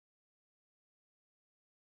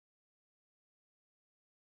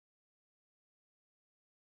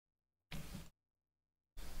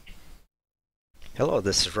Hello,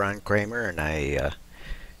 this is Ron Kramer, and I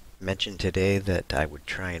mentioned today that I would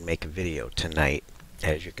try and make a video tonight.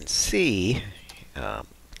 As you can see, um,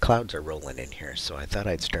 clouds are rolling in here, so I thought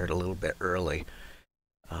I'd start a little bit early.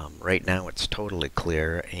 Right now it's totally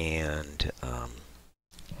clear, and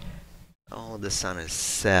oh, the sun is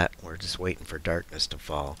set. We're just waiting for darkness to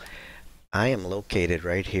fall. I am located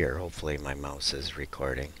right here. Hopefully my mouse is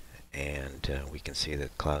recording, and we can see the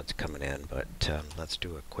clouds coming in, but let's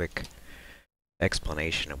do a quick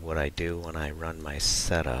explanation of what I do when I run my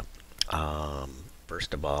setup.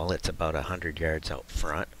 First of all, it's about 100 yards out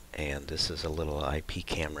front, and this is a little IP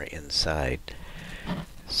camera inside,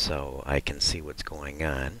 so I can see what's going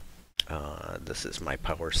on. This is my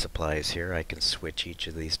power supplies here. I can switch each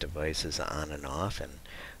of these devices on and off, and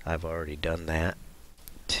I've already done that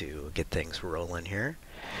to get things rolling here.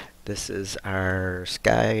 This is our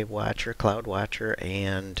sky watcher, cloud watcher,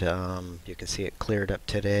 and you can see it cleared up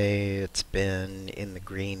today. It's been in the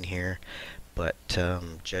green here, but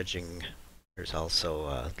judging, there's also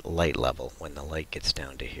a light level. When the light gets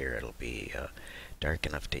down to here, it'll be dark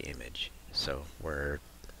enough to image. So we're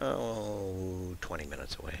 20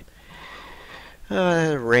 minutes away.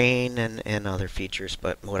 Rain and other features,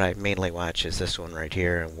 but what I mainly watch is this one right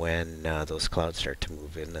here. And when those clouds start to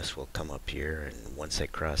move in, this will come up here, and once they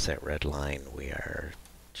cross that red line, we are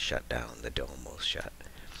shut down. The dome will shut.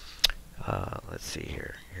 Let's see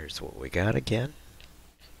here. Here's what we got again.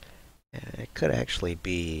 It could actually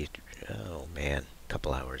be, oh man, a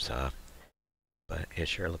couple hours off, but it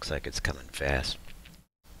sure looks like it's coming fast.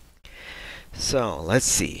 So let's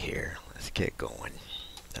see here. Let's get going.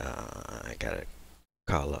 I gotta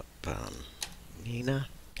call up N.I.N.A.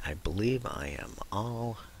 I believe I am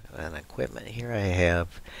all on equipment here. I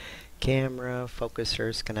have camera,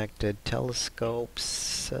 focusers connected, telescopes.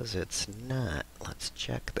 Says it's not. Let's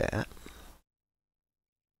check that.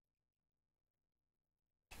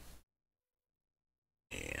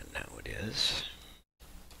 And now it is.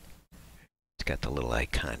 It's got the little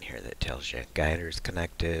icon here that tells you guider's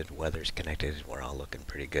connected, weather's connected. We're all looking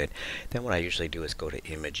pretty good. Then what I usually do is go to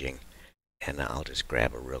imaging, and I'll just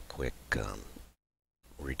grab a real quick,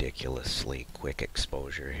 ridiculously quick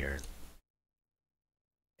exposure here.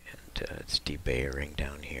 And it's debayering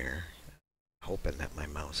down here, hoping that my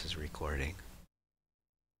mouse is recording.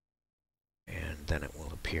 And then it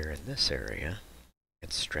will appear in this area.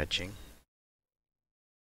 It's stretching.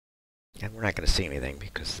 And we're not going to see anything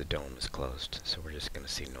because the dome is closed, so we're just going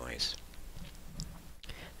to see noise.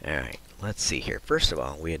 Alright, let's see here. First of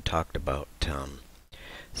all, we had talked about,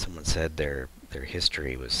 someone said their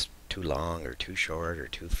history was too long or too short or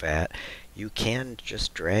too fat. You can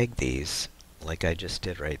just drag these like I just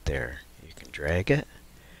did right there. You can drag it,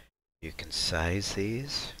 you can size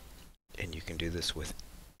these, and you can do this with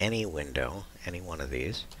any window, any one of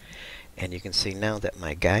these. And you can see now that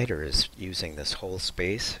my guider is using this whole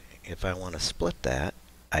space. If I want to split that,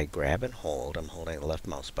 I grab and hold. I'm holding the left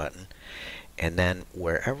mouse button. And then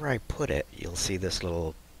wherever I put it, you'll see this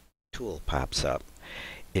little tool pops up.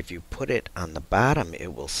 If you put it on the bottom,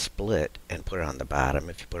 it will split and put it on the bottom.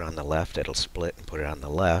 If you put it on the left, it'll split and put it on the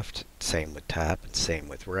left. Same with top and same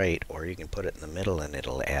with right. Or you can put it in the middle and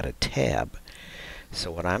it'll add a tab.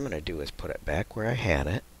 So what I'm going to do is put it back where I had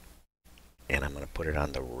it. And I'm going to put it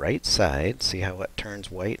on the right side. See how it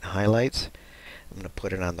turns white and highlights? I'm going to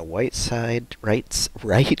put it on the white side, right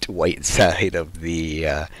white side of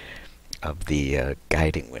the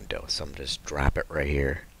guiding window. So I'm just drop it right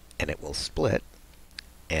here, and it will split.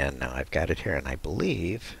 And now I've got it here, and I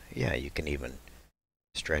believe, yeah, you can even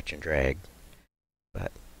stretch and drag,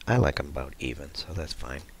 but I like them about even, so that's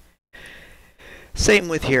fine. Same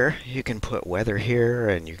with here. You can put weather here,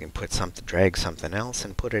 and you can put something, drag something else,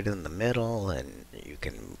 and put it in the middle, and you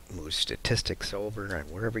can move statistics over,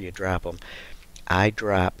 and wherever you drop them. I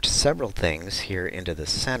dropped several things here into the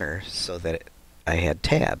center so that I had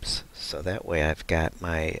tabs. So that way I've got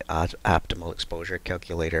my optimal exposure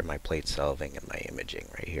calculator, my plate solving, and my imaging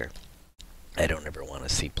right here. I don't ever want to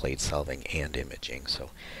see plate solving and imaging, so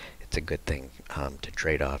it's a good thing to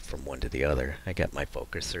trade off from one to the other. I got my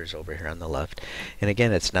focusers over here on the left. And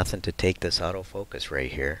again, it's nothing to take this autofocus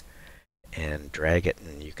right here and drag it,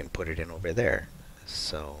 and you can put it in over there.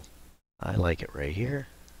 So I like it right here.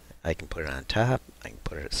 I can put it on top, I can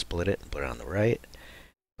put it, split it, and put it on the right,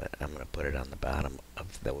 but I'm going to put it on the bottom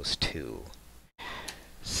of those two.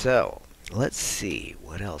 So, let's see,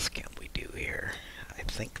 what else can we do here? I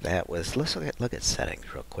think that was, let's look at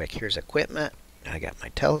settings real quick. Here's equipment, I got my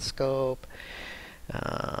telescope.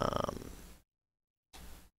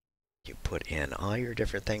 You put in all your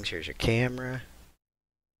different things. Here's your camera,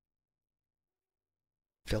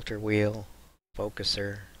 filter wheel,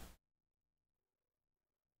 focuser,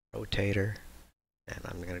 rotator. And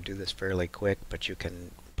I'm going to do this fairly quick, but you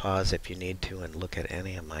can pause if you need to and look at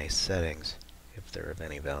any of my settings if they're of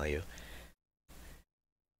any value.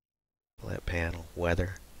 Flat panel,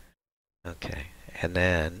 weather. Okay, and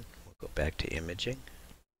then we'll go back to imaging.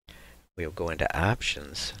 We'll go into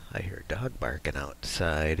options. I hear a dog barking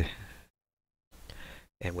outside.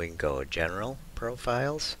 And we can go general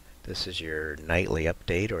profiles. This is your nightly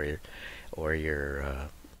update or your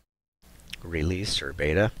release or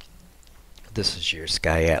beta. This is your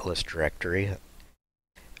Sky Atlas directory.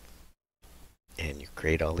 And you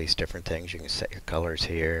create all these different things. You can set your colors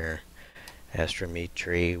here.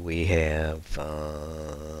 Astrometry, we have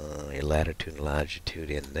your latitude and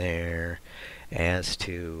longitude in there. As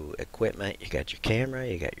to equipment, you got your camera,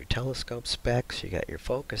 you got your telescope specs, you got your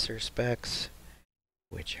focuser specs,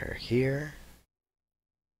 which are here.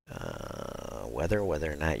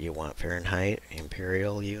 Whether or not you want Fahrenheit,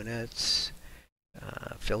 imperial units,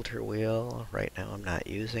 filter wheel. Right now I'm not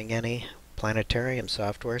using any. Planetarium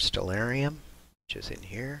software, Stellarium, which is in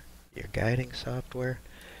here. Your guiding software.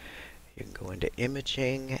 You can go into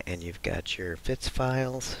imaging, and you've got your FITS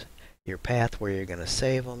files, your path where you're going to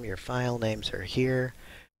save them. Your file names are here.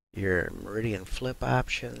 Your meridian flip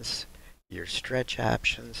options, your stretch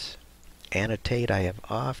options. Annotate I have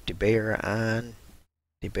off, debayer on.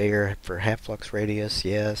 Debayer for half flux radius,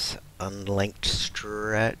 yes. Unlinked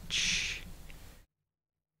stretch.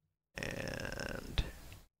 And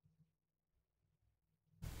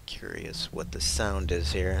curious what the sound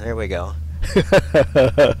is here. There we go.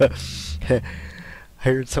 I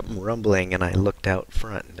heard something rumbling and I looked out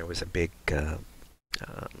front and there was a big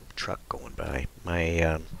truck going by.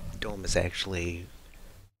 My dome is actually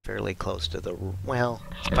fairly close to the, well,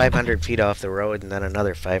 500 feet off the road and then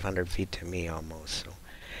another 500 feet to me almost. So.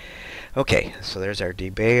 Okay, so there's our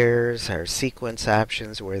debayers, our sequence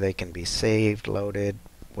options where they can be saved, loaded,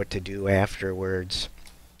 what to do afterwards,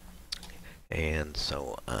 and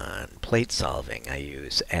so on. Plate solving, I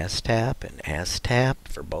use ASTAP and ASTAP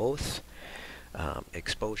for both.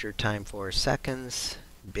 Exposure time 4 seconds.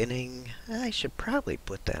 Binning, I should probably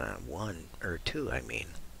put that on 1 or 2, I mean.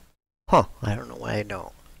 Huh, I don't know why I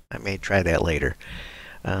don't. I may try that later.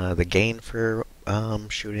 The gain for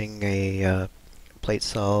shooting a plate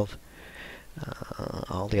solve.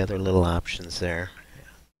 All the other little options there.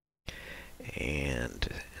 And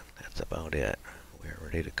that's about it. We're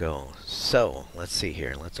ready to go. So, let's see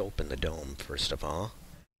here. Let's open the dome first of all.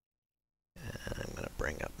 I'm going to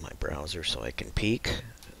bring up my browser so I can peek.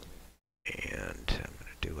 And I'm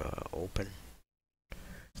going to do a open.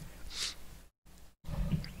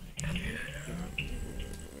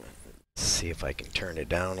 See if I can turn it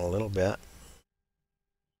down a little bit.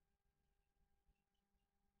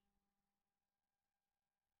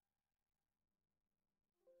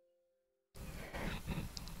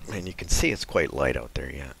 And you can see it's quite light out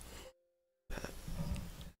there yet.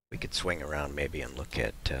 We could swing around maybe and look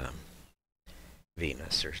at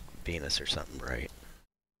Venus or something bright.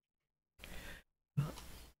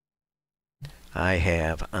 I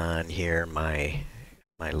have on here my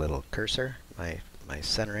little cursor, my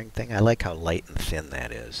centering thing. I like how light and thin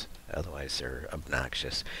that is. Otherwise they're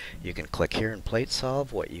obnoxious. You can click here and plate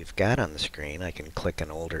solve what you've got on the screen. I can click an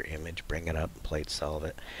older image, bring it up, and plate solve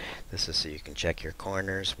it. This is so you can check your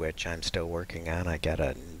corners, which I'm still working on. I got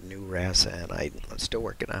a new RASA and I'm still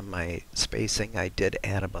working on my spacing. I did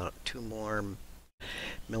add about 2 more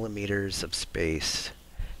millimeters of space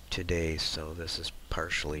today, so this is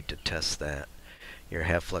partially to test that. Your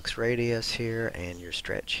half flux radius here and your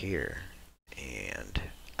stretch here. And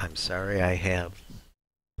I'm sorry, I have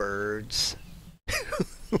birds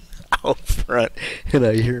out front and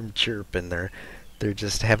I hear them chirping. They're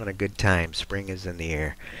just having a good time. Spring is in the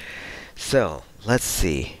air. So let's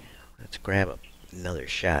see. Let's grab another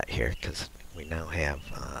shot here because we now have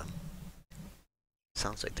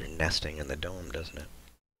sounds like they're nesting in the dome, doesn't it?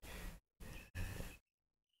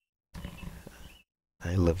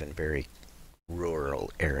 I live in a very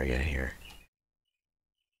rural area here.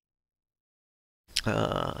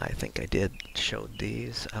 I think I did show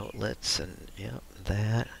these outlets and yep,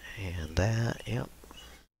 that and that, yep.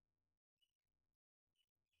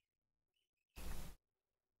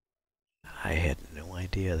 I had no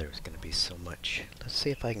idea there was going to be so much. Let's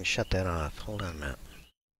see if I can shut that off. Hold on a minute.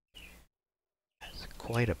 It's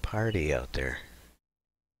quite a party out there.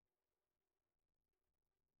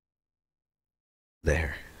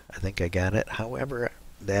 There. I think I got it. However,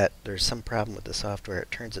 there's some problem with the software.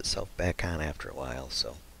 It turns itself back on after a while,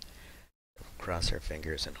 so cross our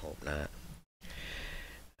fingers and hope not.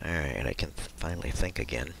 Alright, I can finally think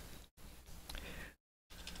again.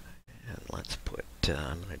 And let's put,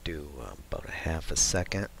 I'm going to do about a half a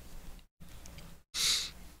second.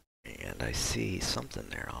 And I see something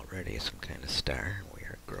there already, some kind of star. We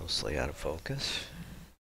are grossly out of focus.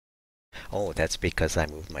 Oh, that's because I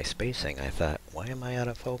moved my spacing. I thought, why am I out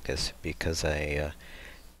of focus? Because I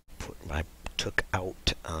took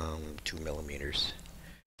out 2 millimeters.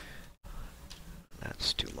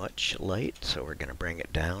 That's too much light, so we're going to bring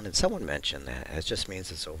it down. And someone mentioned that. It just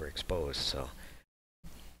means it's overexposed, so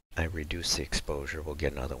I reduce the exposure. We'll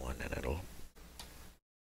get another one, and it'll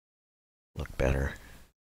look better.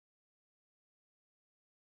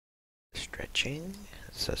 Stretching,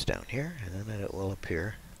 it says down here, and then it will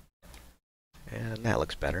appear. And that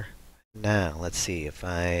looks better. Now, let's see if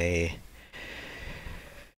I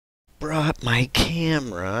brought my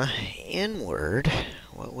camera inward,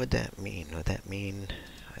 what would that mean? Would that mean,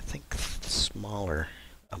 I think, smaller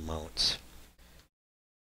amounts?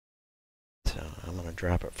 So I'm going to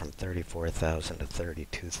drop it from 34,000 to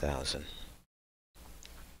 32,000.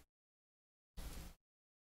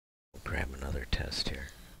 We'll grab another test here.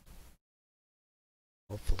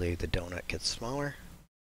 Hopefully the donut gets smaller.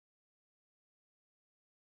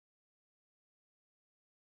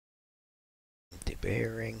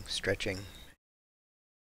 Debayering, stretching.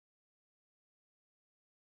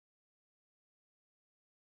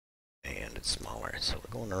 And it's smaller, so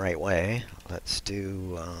we're going the right way. Let's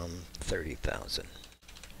do 30,000.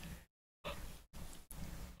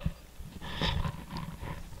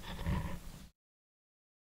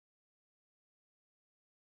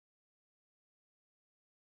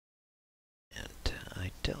 And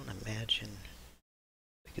I don't imagine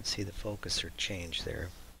we could see the focuser change there.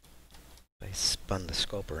 If I spun the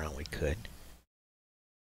scope around, we could.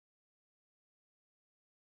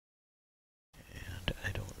 And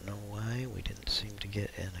I don't know why we didn't seem to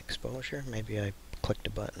get an exposure. Maybe I clicked a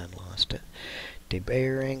button and lost it.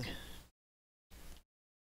 Debayering.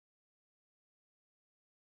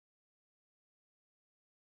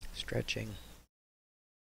 Stretching.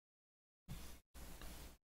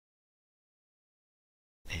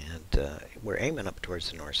 And we're aiming up towards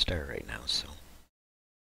the North Star right now, so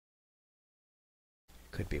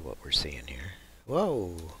could be what we're seeing here.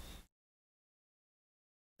 Whoa!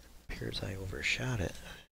 Appears I overshot it.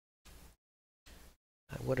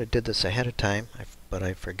 I would have did this ahead of time, but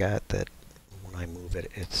I forgot that when I move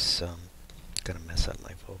it, it's gonna mess up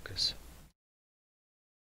my focus.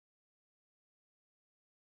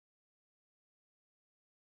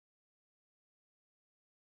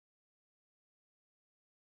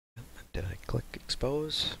 Did I click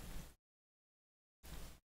expose?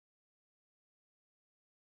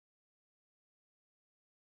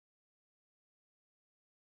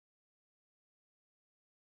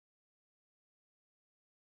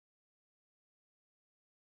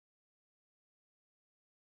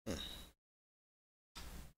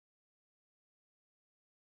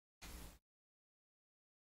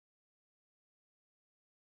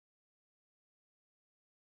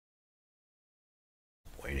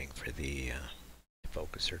 Waiting for the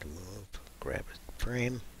focuser to move. Grab a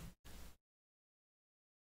frame.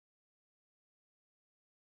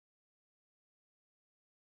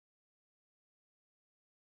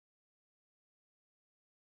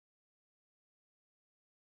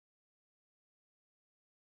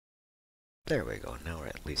 There we go. Now we're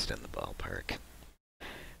at least in the ballpark.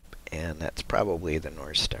 And that's probably the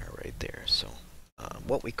North Star right there. So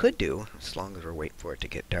what we could do, as long as we're waiting for it to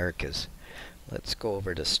get dark, is let's go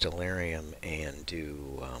over to Stellarium and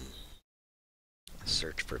do a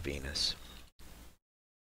search for Venus.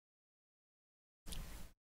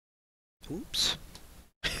 Oops.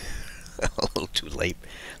 A little too late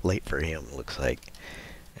for him, looks like.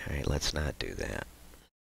 Alright, let's not do that.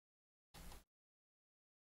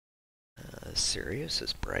 Sirius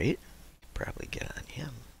is bright. Probably get on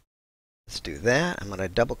him. Let's do that. I'm going to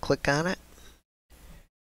double click on it.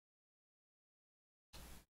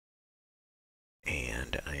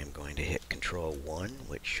 And I am going to hit Control 1,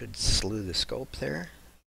 which should slew the scope there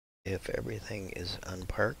if everything is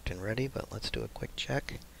unparked and ready, but let's do a quick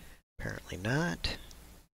check. Apparently not.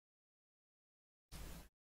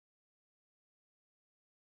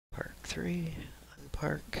 Park 3,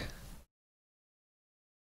 unpark.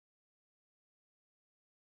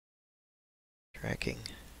 Tracking.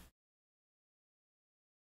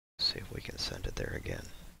 See if we can send it there again.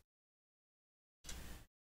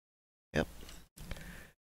 Yep.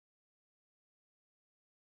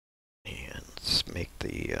 And let's make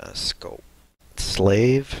the scope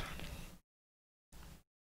slave.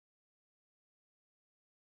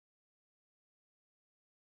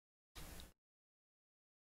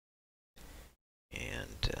 And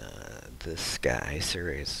this guy,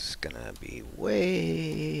 Sirius, is gonna be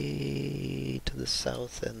way to the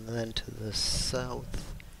south and then to the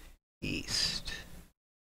south east.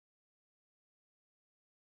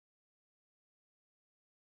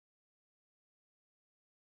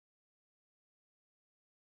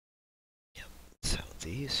 Yep,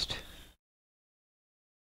 southeast.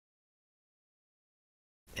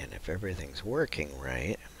 And if everything's working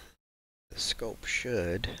right, the scope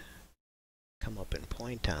should come up and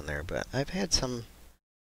point on there. But I've had some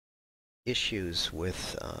issues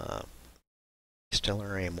with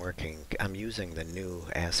Stellar Aim working. I'm using the new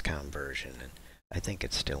ASCOM version, and I think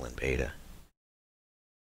it's still in beta.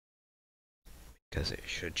 Because it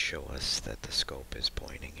should show us that the scope is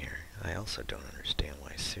pointing here. I also don't understand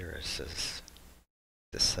why Sirius is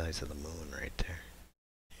the size of the moon right there.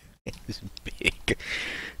 It's big.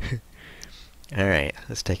 Alright,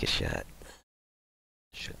 let's take a shot.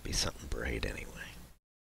 Should be something bright anyway.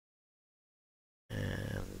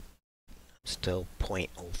 And still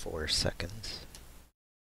 0.04 seconds.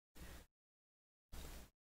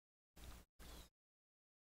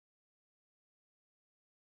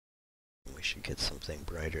 We should get something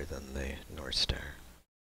brighter than the North Star.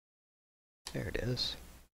 There it is.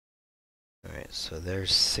 Alright, so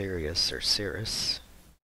there's Sirius, or Cirrus.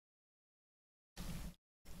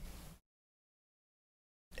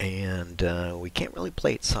 And we can't really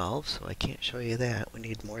plate solve, so I can't show you that. We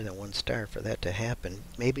need more than one star for that to happen.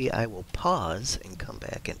 Maybe I will pause and come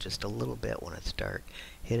back in just a little bit when it's dark.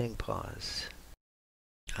 Hitting pause.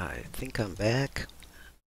 I think I'm back.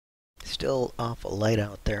 Still awful light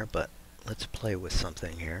out there, but let's play with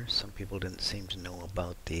something here. Some people didn't seem to know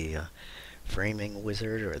about the framing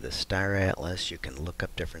wizard or the star atlas. You can look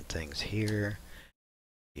up different things here.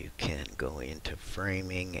 You can go into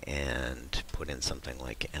framing and put in something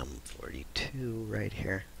like M42 right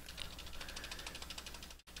here.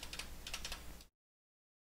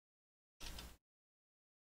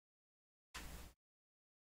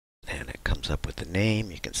 And it comes up with the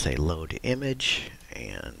name. You can say load image,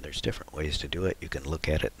 and there's different ways to do it. You can look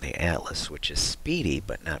at it in the atlas, which is speedy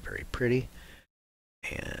but not very pretty.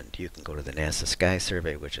 And you can go to the NASA Sky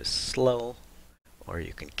Survey, which is slow, or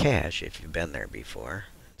you can cache if you've been there before.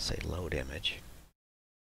 Say load image,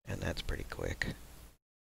 and that's pretty quick.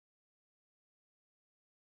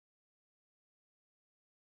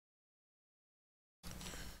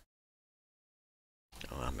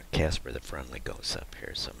 Oh, I'm a Casper the Friendly Ghost up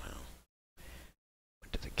here somehow.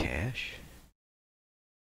 Went to the cache.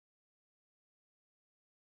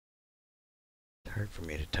 It's hard for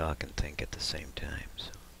me to talk and think at the same time, so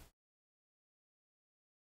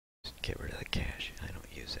just get rid of the cache. I don't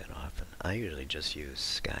use that often. I usually just use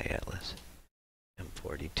Sky Atlas.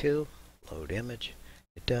 M42, load image.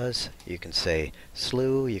 It does. You can say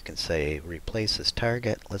slew, you can say replaces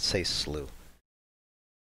target. Let's say slew.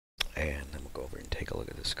 And then we'll go over and take a look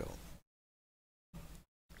at the scope.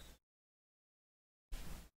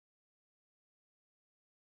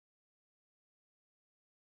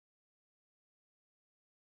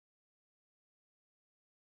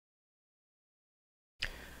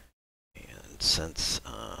 And since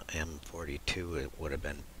M42 it would have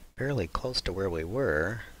been fairly close to where we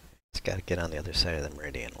were, it's got to get on the other side of the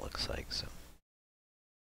meridian, it looks like. So.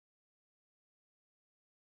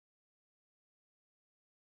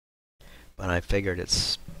 But I figured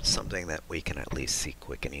it's something that we can at least see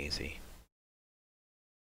quick and easy.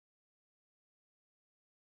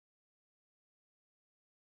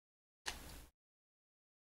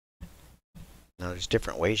 Now there's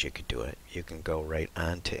different ways you could do it. You can go right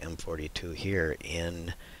onto M42 here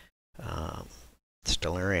in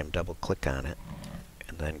Stellarium, double click on it,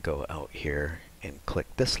 and then go out here and click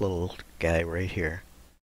this little guy right here.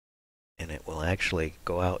 And it will actually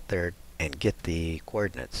go out there and get the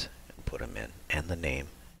coordinates and put them in, and the name,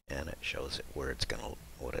 and it shows it where it's gonna,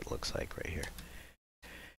 what it looks like right here.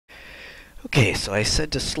 Okay, so I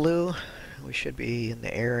said to slew, we should be in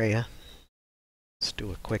the area. Let's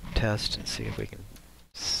do a quick test and see if we can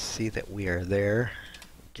see that we are there.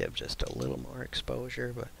 Give just a little more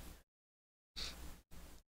exposure, but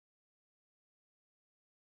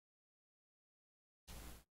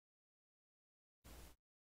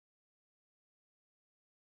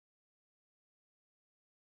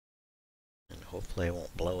and hopefully I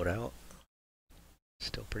won't blow it out.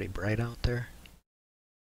 Still pretty bright out there.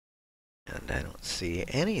 And I don't see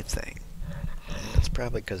anything. That's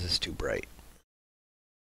probably because it's too bright.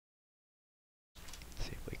 Let's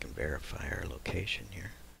see if we can verify our location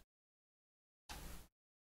here.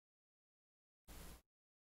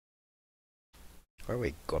 Or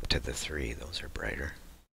we go up to the 3, those are brighter.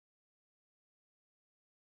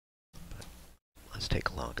 But let's take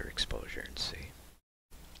a longer exposure and see.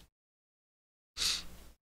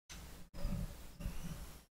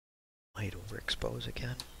 Might overexpose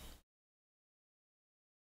again.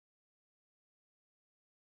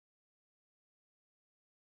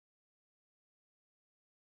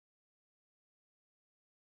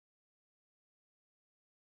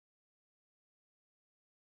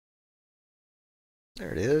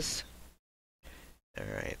 There it is.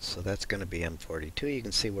 Alright, so that's going to be M42. You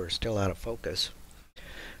can see we're still out of focus.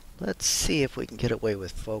 Let's see if we can get away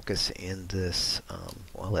with focus in this,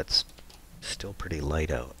 well, it's still pretty light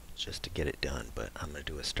out, just to get it done. But I'm going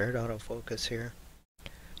to do a start autofocus here.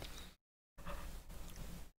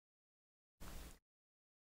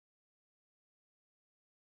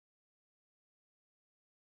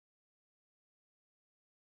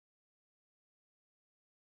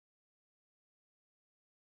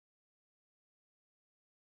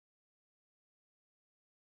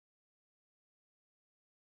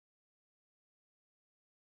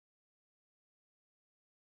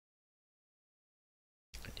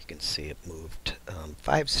 You can see it moved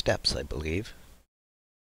 5 steps, I believe.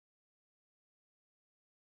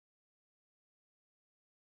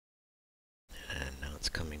 And now it's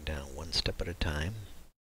coming down 1 step at a time.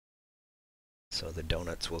 So the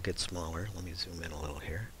donuts will get smaller. Let me zoom in a little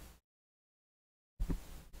here.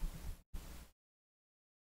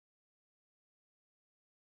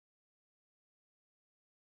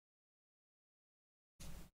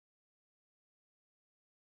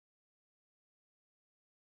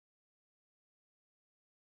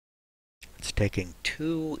 It's taking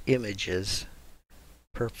 2 images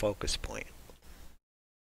per focus point.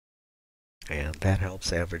 And that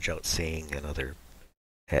helps average out seeing and other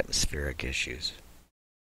atmospheric issues.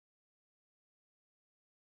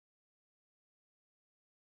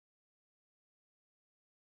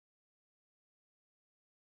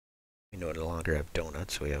 We no longer have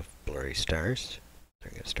donuts, we have blurry stars. They're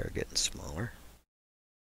going to start getting smaller.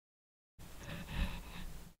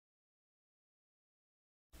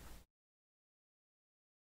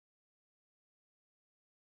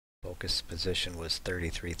 Focus position was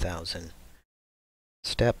 33,000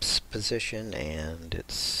 steps position, and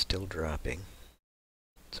it's still dropping.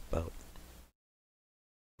 It's about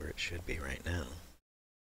where it should be right now.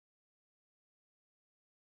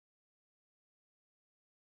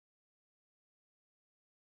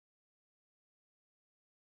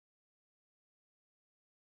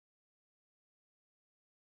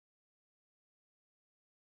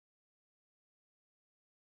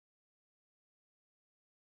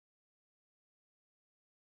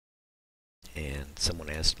 And someone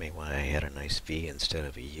asked me why I had a nice V instead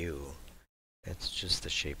of a U. That's just the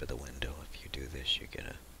shape of the window. If you do this, you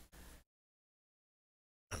get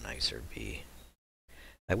a nicer V.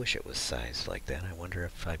 I wish it was sized like that. I wonder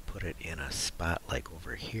if I put it in a spot like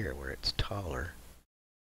over here where it's taller,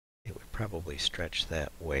 it would probably stretch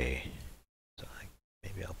that way. So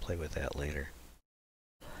maybe I'll play with that later.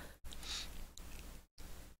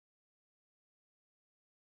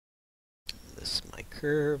 This is my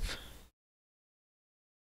curve.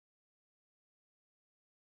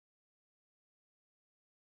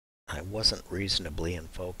 I wasn't reasonably in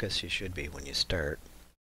focus. You should be when you start.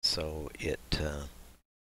 So it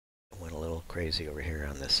went a little crazy over here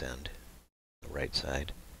on this end, the right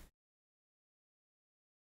side.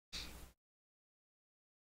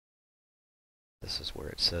 This is where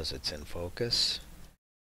it says it's in focus.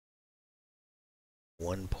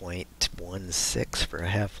 1.16 for a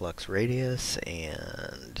half lux radius,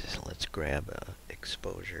 and let's grab a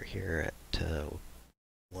exposure here at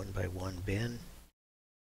 1x1 bin.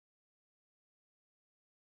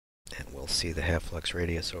 And we'll see the half lux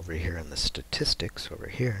radius over here in the statistics over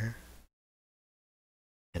here.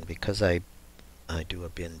 And because I do a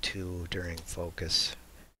bin 2 during focus,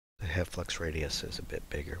 the half flux radius is a bit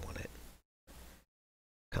bigger when it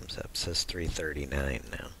comes up. It says 339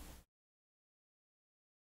 now.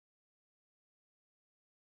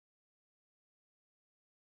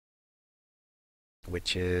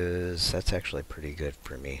 That's actually pretty good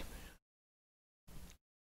for me.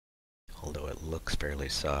 Although it looks fairly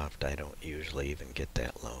soft, I don't usually even get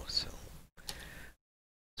that low, so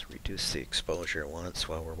let's reduce the exposure once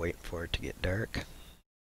while we're waiting for it to get dark.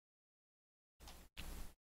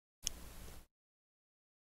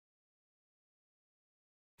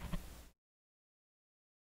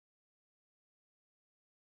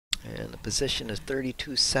 And the position is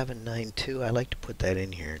 32792. I like to put that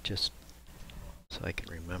in here just so I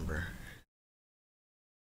can remember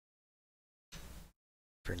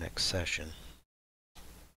for next session.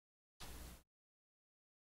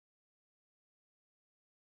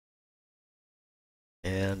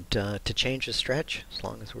 And to change the stretch, as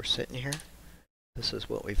long as we're sitting here, this is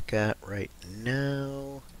what we've got right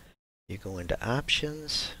now. You go into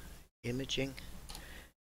options, imaging,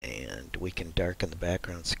 and we can darken the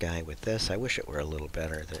background sky with this. I wish it were a little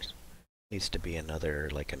better. There needs to be another,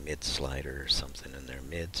 like a mid slider or something in there,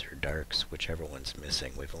 mids or darks, whichever one's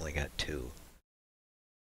missing. We've only got 2.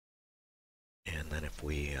 And then if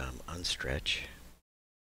we unstretch,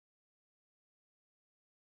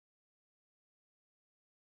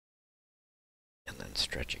 and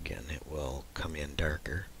stretch again, it will come in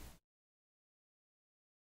darker.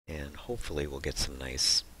 And hopefully we'll get some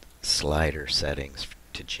nice slider settings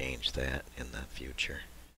to change that in the future.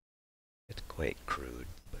 It's quite crude,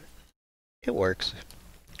 but it works.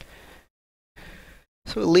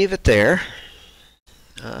 So we'll leave it there.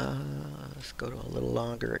 Let's go to a little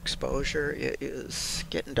longer exposure. It is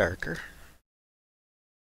getting darker.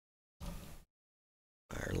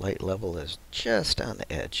 Our light level is just on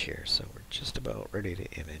the edge here, so we're just about ready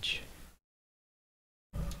to image.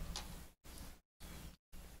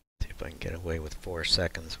 See if I can get away with 4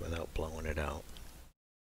 seconds without blowing it out.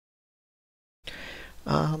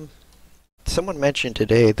 Someone mentioned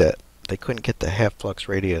today that they couldn't get the half flux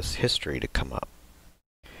radius history to come up.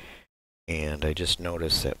 And I just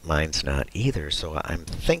noticed that mine's not either, so I'm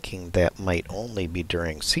thinking that might only be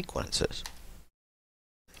during sequences.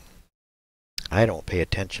 I don't pay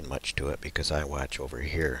attention much to it because I watch over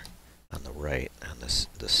here on the right on the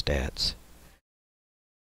stats.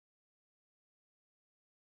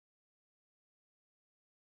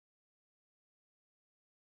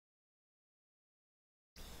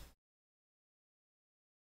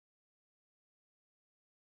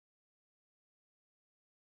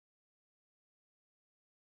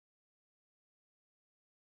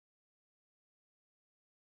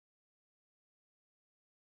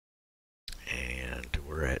 And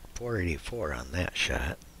we're at 484 on that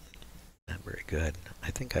shot. Not very good.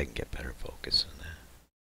 I think I can get better focus on that.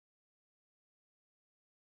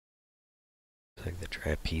 Looks like the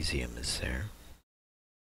trapezium is there.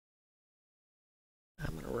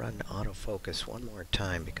 I'm going to run autofocus one more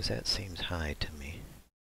time because that seems high to me.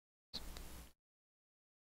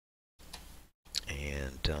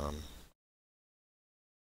 And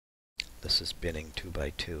this is binning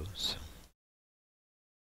 2x2, so.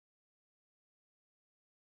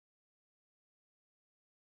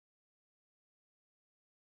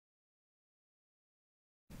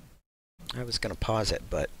 I was going to pause it,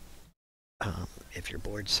 but if you're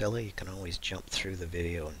bored silly, you can always jump through the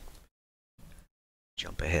video and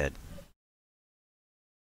jump ahead.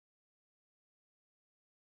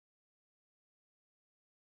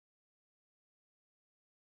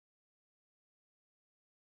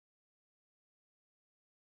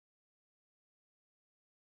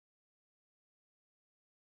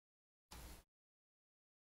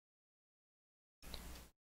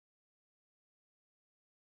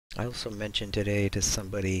 I also mentioned today to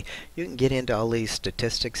somebody, you can get into all these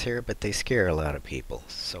statistics here, but they scare a lot of people.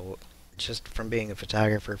 So just from being a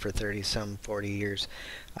photographer for 40 years,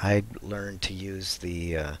 I learned to use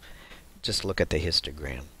the, just look at the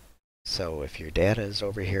histogram. So if your data is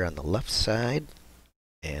over here on the left side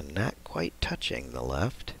and not quite touching the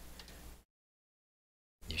left,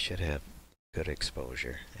 you should have good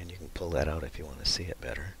exposure. And you can pull that out if you want to see it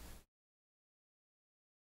better.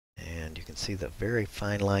 And you can see the very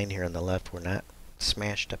fine line here on the left. We're not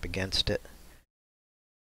smashed up against it.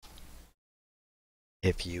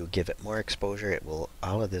 If you give it more exposure, it will,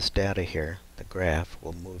 all of this data here, the graph,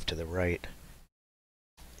 will move to the right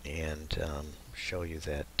and show you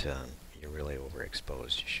that you're really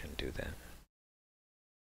overexposed. You shouldn't do that.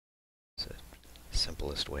 It's the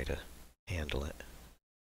simplest way to handle it.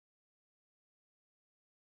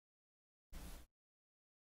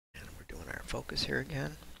 And we're doing our focus here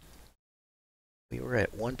again. We were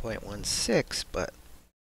at 1.16, but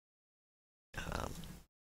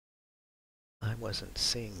I wasn't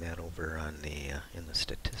seeing that over on the in the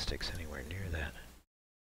statistics anywhere near that.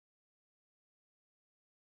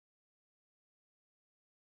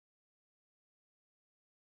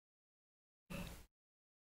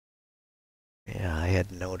 Yeah, I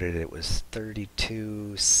had noted it was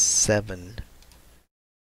 32.7,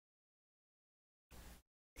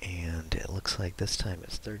 and it looks like this time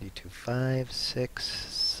it's 32.5, 6,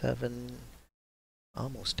 7,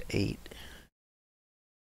 almost 8.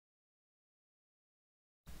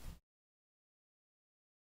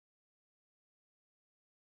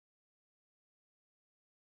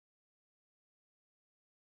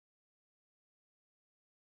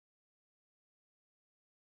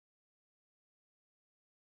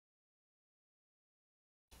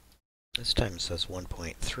 This time it says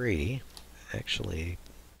 1.3, actually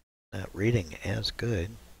not reading as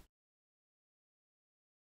good.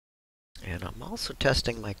 And I'm also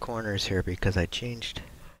testing my corners here because I changed,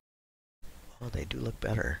 oh, they do look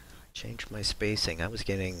better. I changed my spacing. I was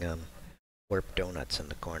getting warped donuts in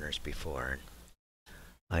the corners before.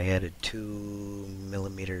 I added 2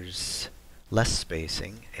 millimeters less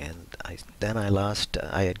spacing, and then I lost,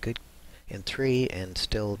 I had good in 3 and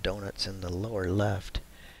still donuts in the lower left.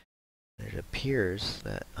 It appears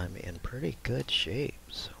that I'm in pretty good shape,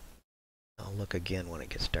 so I'll I'll look again when it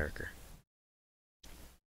gets darker.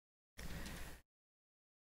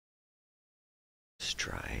 Let's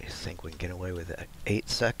try. Think we can get away with it. 8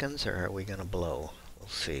 seconds, or are we gonna blow? We'll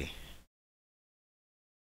see.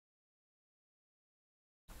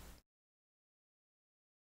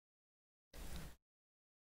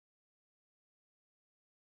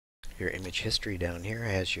 Your image history down here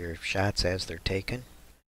has your shots as they're taken.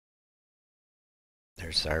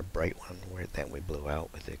 There's our bright one that we blew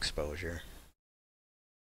out with the exposure.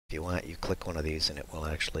 If you want, you click one of these and it will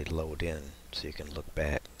actually load in so you can look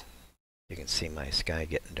back. You can see my sky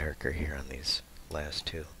getting darker here on these last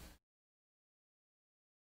two.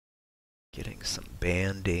 Getting some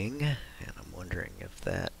banding, and I'm wondering if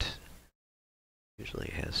that usually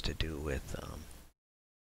has to do with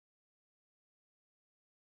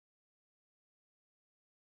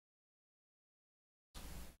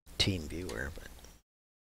Team Viewer, but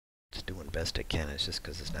it's doing best it can. It's just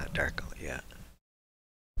because it's not dark out yet.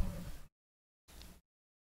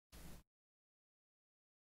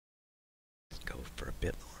 Let's go for a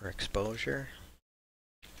bit more exposure.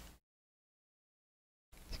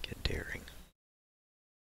 Let's get daring.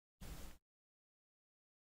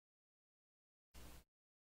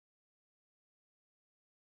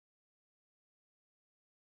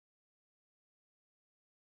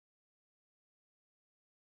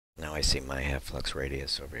 Now I see my half flux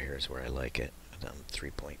radius over here is where I like it.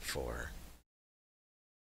 3.4.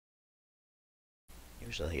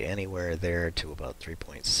 Usually anywhere there to about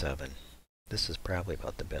 3.7. This is probably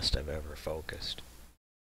about the best I've ever focused.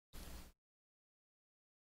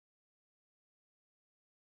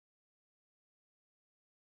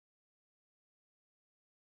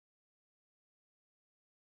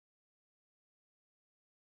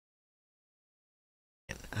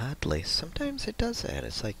 And oddly, sometimes it does that.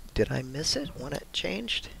 It's like, did I miss it when it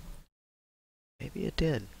changed? Maybe it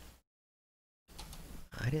did.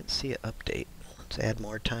 I didn't see it update. Let's add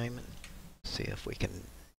more time and see if we can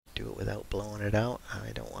do it without blowing it out.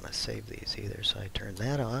 I don't want to save these either, so I turn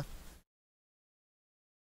that off.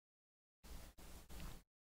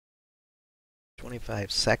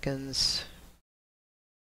 "25 seconds.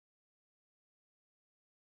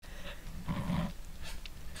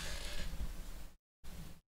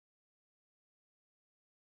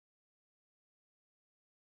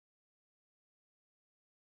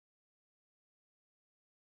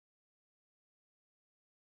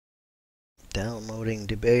 Downloading,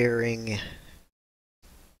 debayering,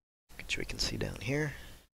 which we can see down here.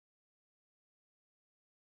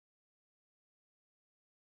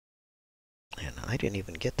 And I didn't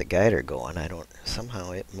even get the guider going.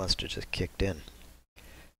 Somehow it must have just kicked in.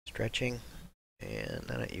 Stretching, and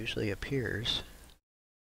then it usually appears.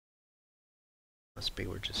 Must be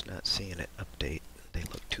we're just not seeing it update. They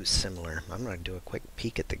look too similar. I'm going to do a quick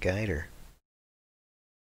peek at the guider.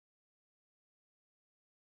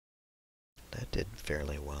 That did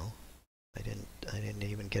fairly well. I didn't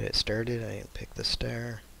even get it started. I didn't pick the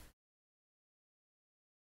star.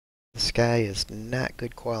 The sky is not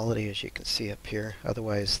good quality, as you can see up here.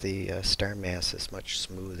 Otherwise, the star mass is much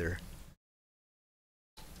smoother.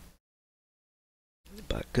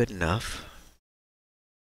 But good enough.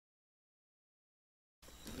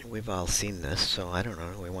 We've all seen this, so I don't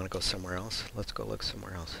know. We want to go somewhere else? Let's go look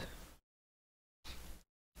somewhere else.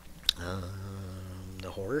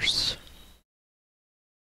 The horse.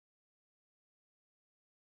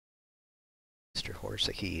 Mr.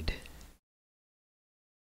 Horseheed.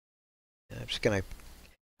 I'm just gonna.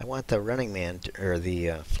 I want the running man or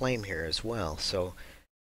the flame here as well. So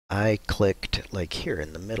I clicked like here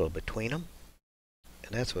in the middle between them,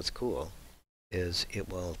 and that's what's cool. Is it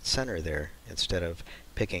will center there instead of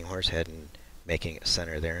picking Horsehead and making it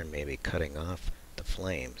center there and maybe cutting off the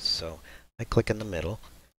flames. So I click in the middle,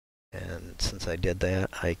 and since I did that,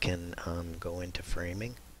 I can go into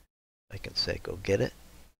framing. I can say go get it.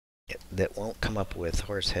 That won't come up with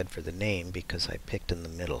Horsehead for the name because I picked in the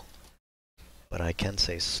middle. But I can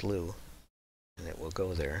say slew, and it will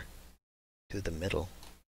go there to the middle,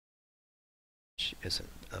 which isn't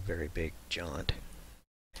a very big jaunt.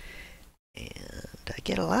 And I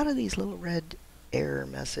get a lot of these little red error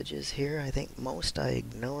messages here. I think most I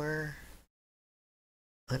ignore.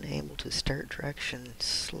 Unable to start direction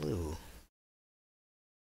slew.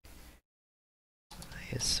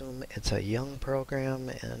 I assume it's a young program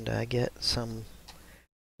and I get some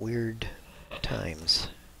weird times.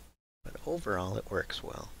 But overall it works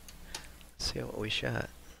well. Let's see what we shot.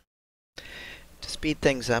 To speed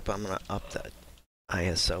things up, I'm going to up the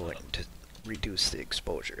ISO and to reduce the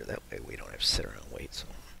exposure. That way we don't have to sit around and wait. So.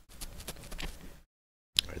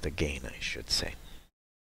 Or the gain, I should say.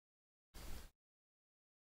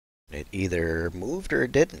 It either moved or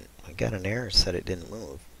it didn't. I got an error said it didn't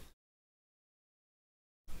move.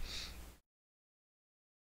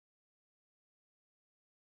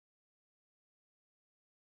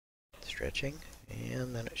 Stretching,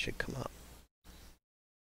 and then it should come up.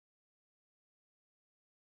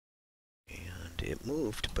 And it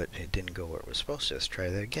moved, but it didn't go where it was supposed to. Let's try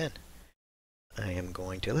that again. I am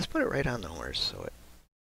going to, let's put it right on the horse so it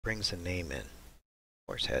brings the name in.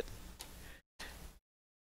 Horse head.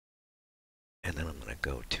 And then I'm going to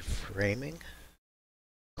go to framing.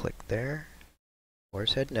 Click there.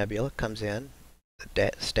 Horsehead Nebula comes in.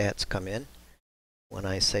 The stats come in. When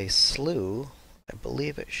I say slew, I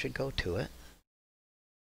believe it should go to it.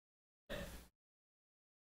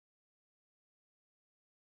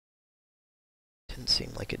 Didn't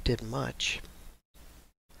seem like it did much.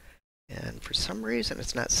 And for some reason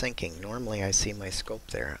it's not syncing. Normally I see my scope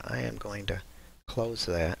there. I am going to close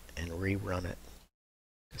that and rerun it,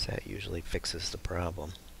 because that usually fixes the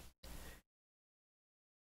problem.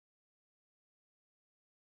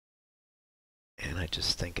 And I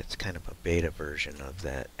just think it's kind of a beta version of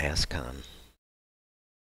that ASCON.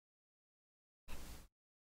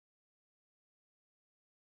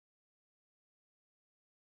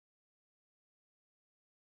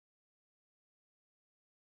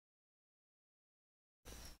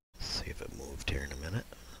 See if it moved here in a minute.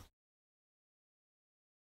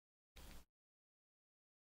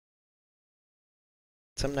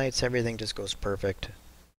 Some nights everything just goes perfect.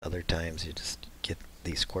 Other times you just get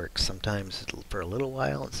these quirks. Sometimes for a little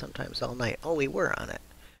while and sometimes all night. Oh, we were on it.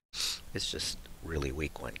 It's just really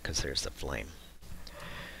weak one because there's the flame.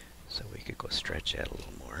 So we could go stretch that a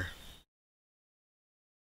little more.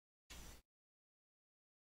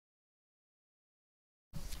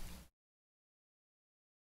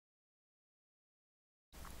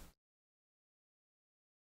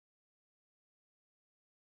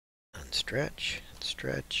 Unstretch,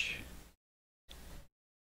 stretch.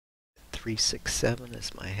 367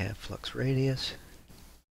 is my half flux radius.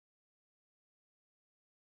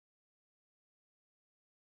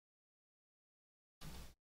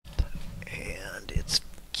 And it's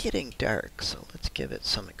getting dark, so let's give it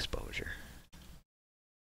some exposure.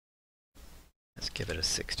 Let's give it a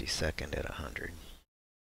 60-second at 100.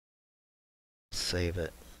 Save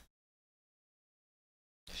it.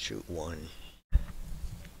 Shoot one.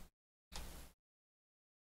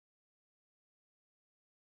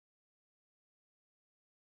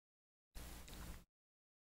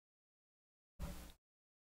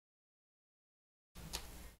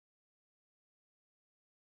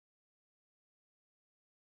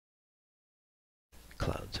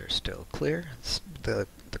 Clouds are still clear. The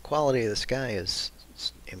quality of the sky is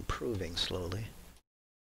improving slowly.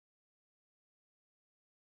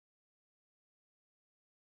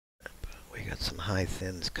 We got some high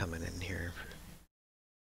thins coming in here.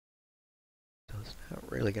 So it's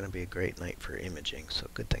not really going to be a great night for imaging, so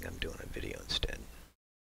good thing I'm doing a video instead.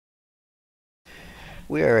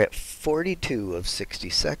 We are at 42 of 60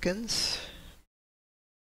 seconds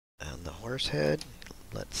on the horse head.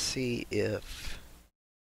 Let's see if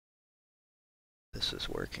this is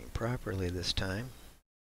working properly this time.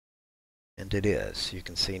 And it is. You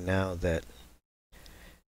can see now that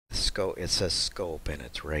the scope, it says scope and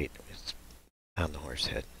it's on the horse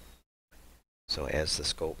head. So as the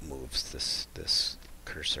scope moves, this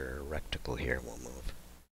cursor rectangle here will move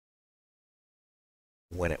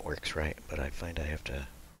when it works right, but I find I have to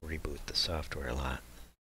reboot the software a lot.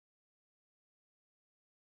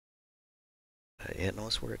 It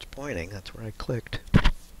knows where it's pointing. That's where I clicked.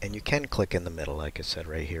 And you can click in the middle, like I said,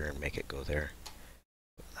 right here and make it go there.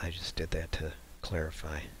 I just did that to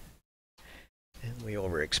clarify. And we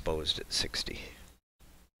overexposed at 60.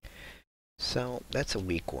 So that's a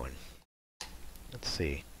weak one. Let's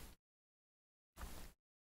see.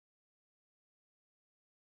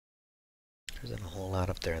 There isn't a whole lot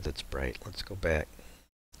up there that's bright. Let's go back,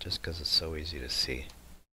 just because it's so easy to see.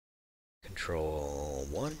 Control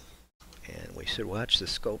 1, and we should watch the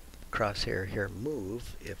scope crosshair here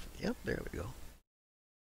move. Yep, there we go.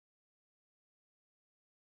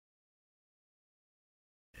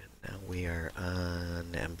 And now we are on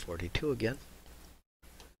M42 again.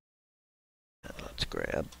 And let's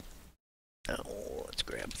grab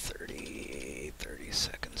 30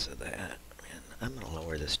 seconds of that. And I'm going to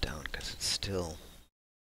lower this down because it's still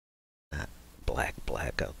not black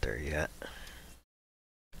out there yet.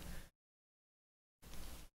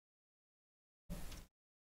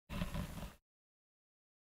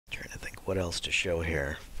 Trying to think what else to show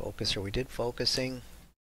here. Focuser, we did focusing.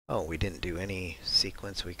 Oh, we didn't do any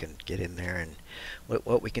sequence. We can get in there, and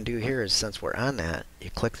what we can do here is, since we're on that, you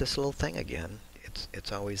click this little thing again.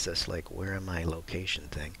 It's always this like, where am I location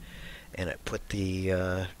thing, and it put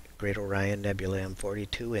the Great Orion Nebula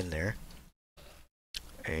M42 in there,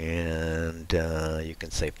 and you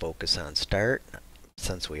can say focus on start.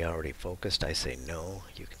 Since we already focused, I say no.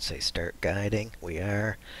 You can say start guiding. We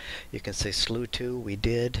are. You can say slew to. We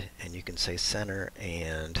did, and you can say center.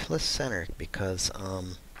 And let's center because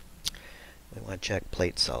we want to check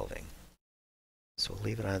plate solving. So we'll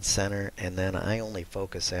leave it on center, and then I only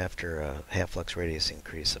focus after a half flux radius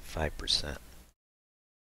increase of 5%.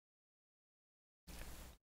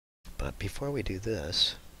 But before we do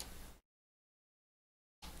this,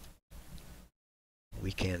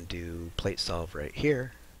 we can do plate solve right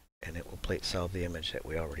here, and it will plate solve the image that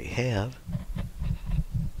we already have.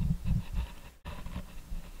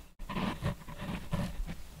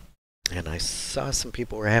 And I saw some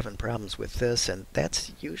people were having problems with this, and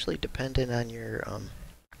that's usually dependent on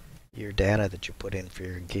your data that you put in for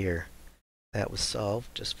your gear. That was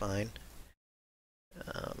solved just fine.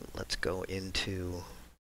 Let's go into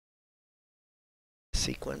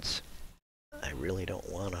sequence. I really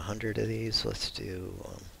don't want 100 of these. Let's do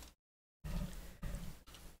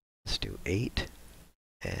 8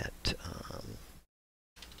 at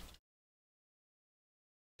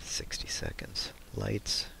 60 seconds.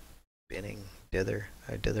 Lights, spinning, dither.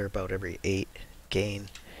 I dither about every 8. Gain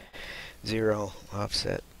 0.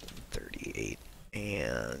 Offset 38.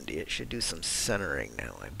 And it should do some centering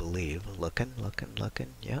now, I believe. Looking.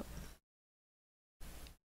 Yep.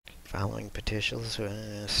 Following petitions,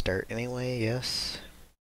 start anyway, yes.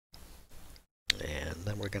 And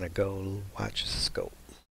then we're going to go watch the scope.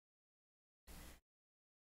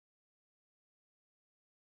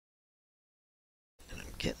 And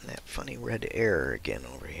I'm getting that funny red error again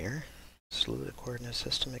over here. Slew the coordinate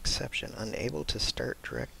system exception. Unable to start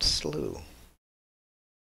direct slew.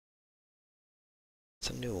 It's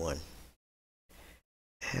a new one.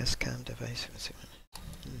 ASCOM device.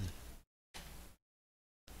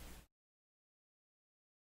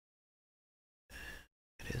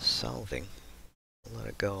 It is solving. I'll let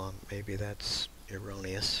it go. Maybe that's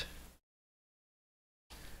erroneous.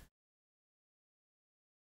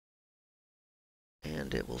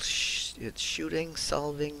 And it will it's shooting,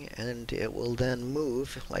 solving, and it will then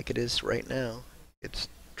move like it is right now. It's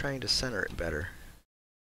trying to center it better.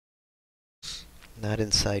 Not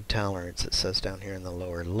inside tolerance, it says down here in the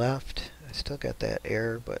lower left. I still got that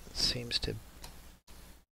error, but it seems to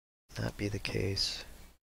not be the case.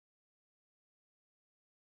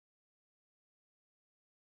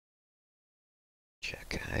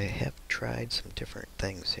 Check. I have tried some different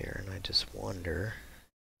things here, and I just wonder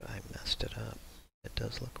if I messed it up. It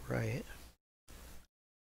does look right.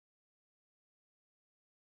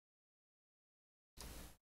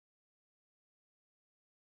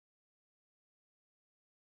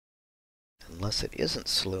 Unless it isn't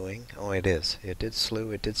slewing. Oh, it is. It did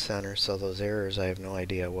slew, it did center, so those errors, I have no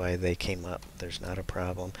idea why they came up. There's not a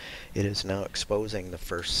problem. It is now exposing the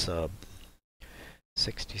first sub.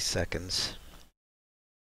 60 seconds.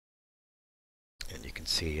 And you can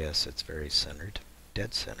see, yes, it's very centered.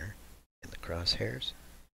 Dead center in the crosshairs.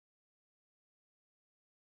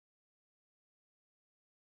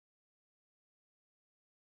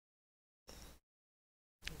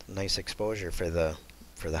 Nice exposure for the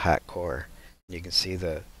hot core. You can see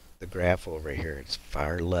the graph over here. It's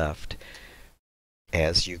far left.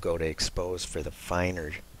 As you go to expose for the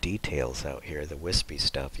finer details out here, the wispy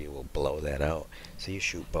stuff, you will blow that out. So you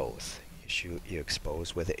shoot both. You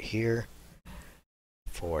expose with it here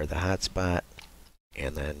for the hot spot,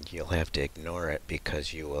 and then you'll have to ignore it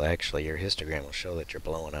because you will actually, your histogram will show that you're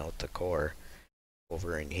blowing out the core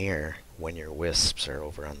over in here when your wisps are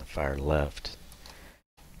over on the far left.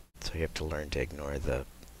 So you have to learn to ignore the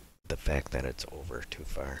fact that it's over too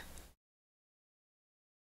far.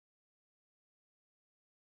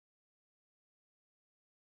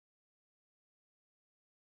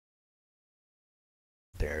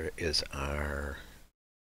 There is our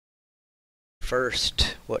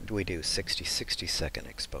first, what do we do, 60 second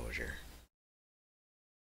exposure.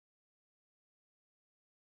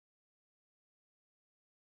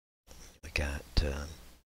 We got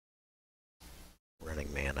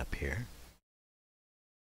Running Man up here.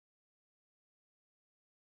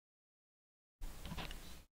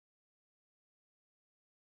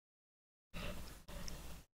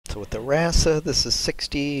 So with the RASA, this is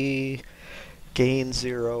 60, gain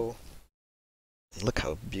 0. Look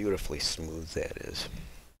how beautifully smooth that is.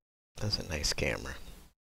 That's a nice camera.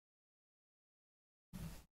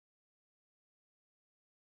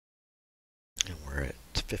 And we're at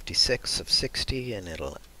 56 of 60, and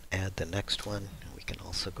it'll add the next one. And we can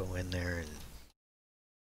also go in there and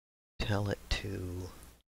tell it to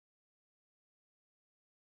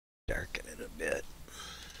darken it a bit.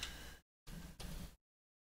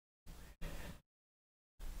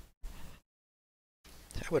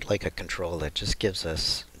 I would like a control that just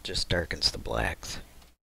just darkens the blacks.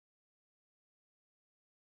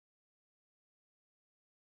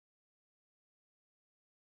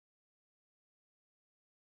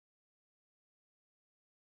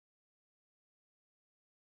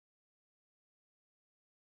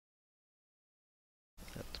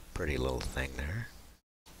 That's a pretty little thing there.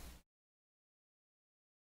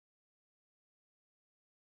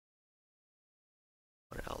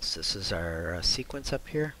 What else? This is our sequence up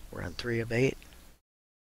here. We're on 3 of 8.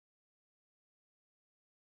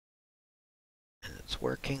 And it's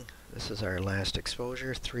working. This is our last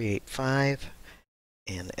exposure, 385.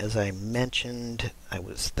 And as I mentioned, I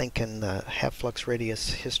was thinking the half-flux radius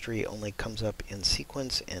history only comes up in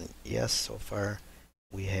sequence, and yes, so far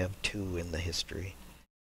we have 2 in the history.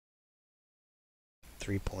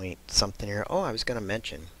 3 point something here. Oh, I was going to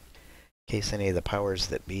mention, in case any of the powers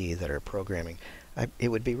that be that are programming, it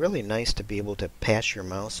would be really nice to be able to pass your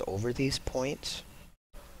mouse over these points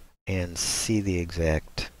and see the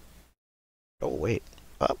exact... Oh, wait.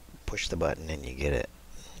 Up, push the button and you get it.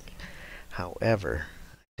 However,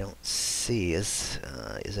 I don't see, is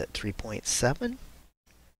it 3.7?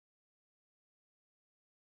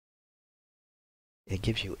 It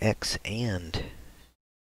gives you X and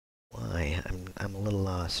Y. I'm a little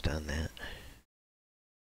lost on that.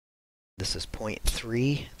 This is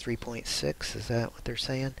 0.3, 3.6, is that what they're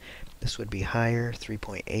saying? This would be higher,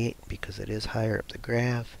 3.8, because it is higher up the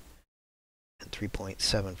graph, and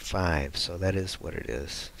 3.75, so that is what it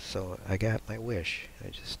is. So I got my wish, I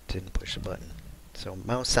just didn't push the button. So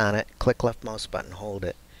mouse on it, click left mouse button, hold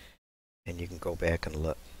it, and you can go back and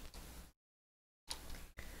look.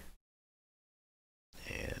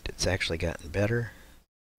 And it's actually gotten better.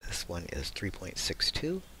 This one is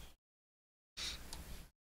 3.62.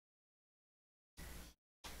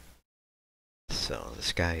 So the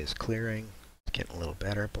sky is clearing, getting a little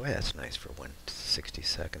better. Boy, that's nice for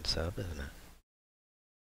 1/62nd sub, isn't it?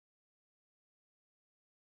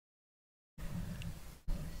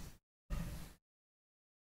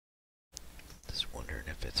 Just wondering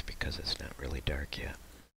if it's because it's not really dark yet.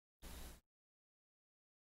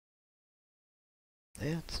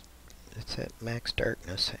 Yeah, it's at max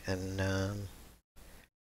darkness and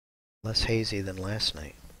less hazy than last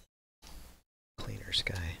night. Cleaner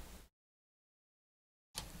sky.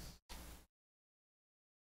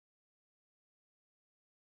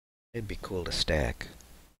 It'd be cool to stack.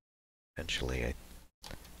 Eventually, I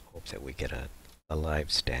hope that we get a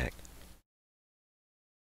live stack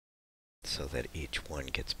so that each one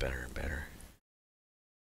gets better and better.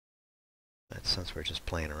 But since we're just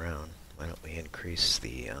playing around, why don't we increase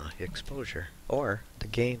the exposure or the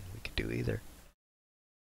gain? We could do either.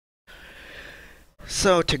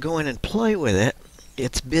 So to go in and play with it,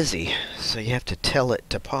 it's busy, so you have to tell it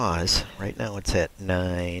to pause. Right now it's at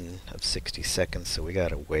 9 of 60 seconds, so we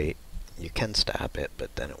gotta wait. You can stop it,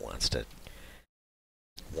 but then it wants to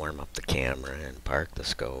warm up the camera and park the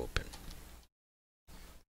scope. And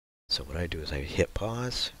so what I do is I hit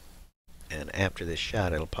pause, and after this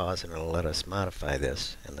shot it'll pause and it'll let us modify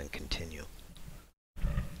this and then continue.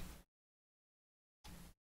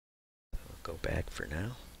 I'll go back for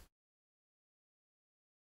now.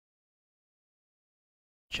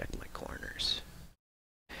 Check my corners.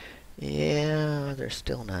 Yeah, they're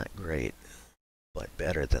still not great, but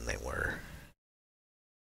better than they were.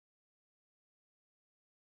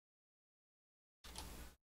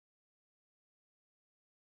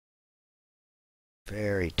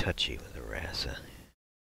 Very touchy with the RASA.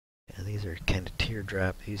 And these are kind of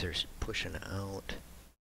teardrop. These are pushing out.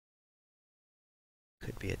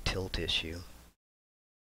 Could be a tilt issue.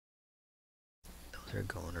 Those are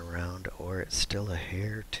going around, or it's still a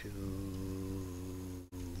hair too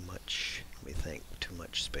much. Let me think. Too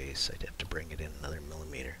much space. I'd have to bring it in another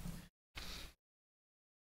millimeter.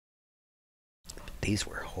 These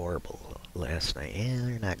were horrible last night. Yeah,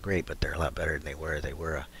 they're not great, but they're a lot better than they were. They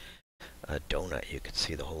were a donut. You could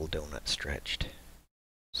see the whole donut stretched.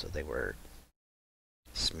 So they were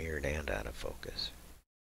smeared and out of focus.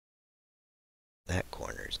 That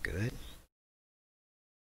corner's good.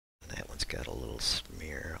 That one's got a little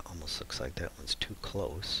smear. Almost looks like that one's too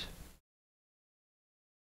close.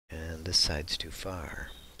 And this side's too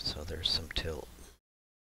far. So there's some tilt.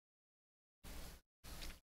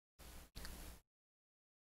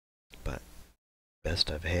 But best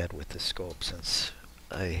I've had with the scope since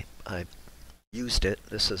I used it.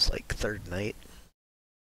 This is like third night.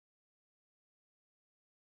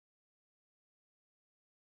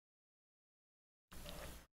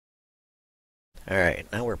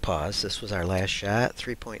 Alright, now we're paused. This was our last shot,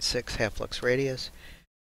 3.6 half-lux radius,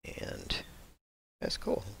 and that's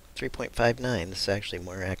cool. 3.59, this is actually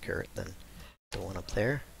more accurate than the one up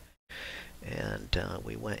there. And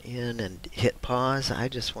we went in and hit pause. I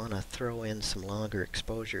just want to throw in some longer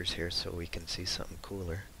exposures here so we can see something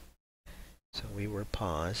cooler. So we were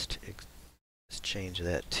paused. Let's change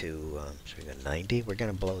that to, should we go 90? We're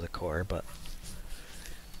going to blow the core, but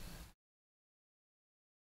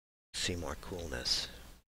see more coolness.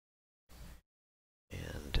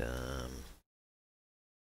 And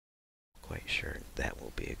quite sure that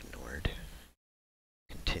will be ignored.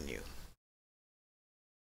 Continue.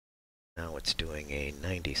 Now it's doing a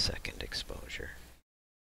 90-second exposure.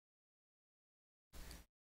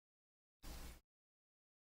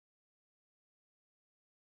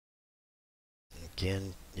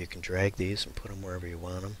 Again, you can drag these and put them wherever you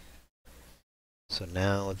want them. So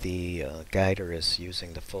now the guider is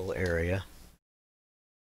using the full area.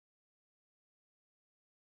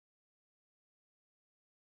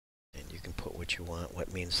 And you can put what you want,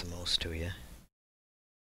 what means the most to you.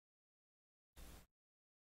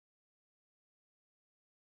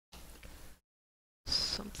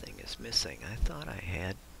 Something is missing. I thought I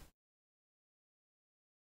had.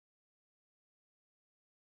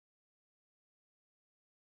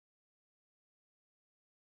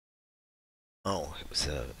 Oh, it was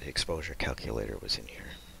the exposure calculator was in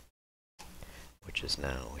here, which is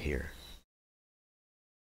now here.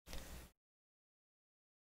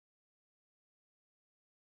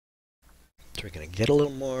 So we're going to get a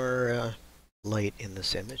little more light in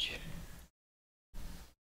this image.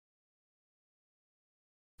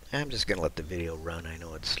 I'm just going to let the video run. I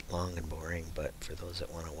know it's long and boring, but for those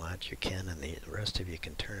that want to watch, you can, and the rest of you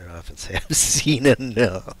can turn it off and say, I've seen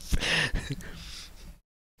enough.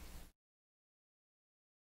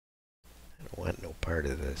 I don't want no part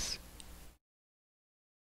of this.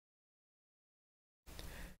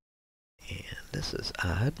 And this is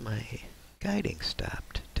odd. My guiding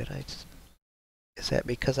stopped. Is that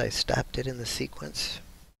because I stopped it in the sequence?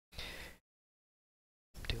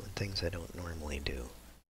 I'm doing things I don't normally do.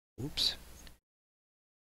 Oops.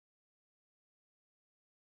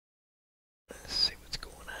 Let's see what's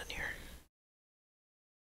going on here.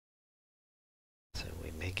 So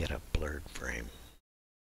we may get a blurred frame.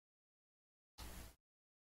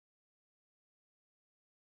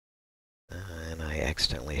 And I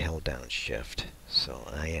accidentally held down shift, so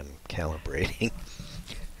I am calibrating.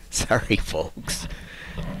 Sorry, folks.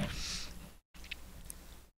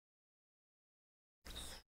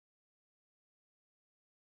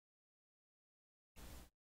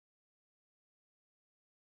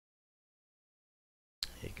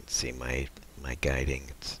 You can see my guiding.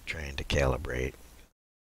 It's trying to calibrate.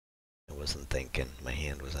 I wasn't thinking. My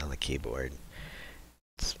hand was on the keyboard.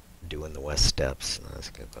 It's doing the west steps, and I was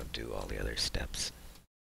going to go do all the other steps.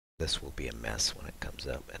 This will be a mess when it comes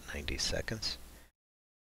up at 90 seconds.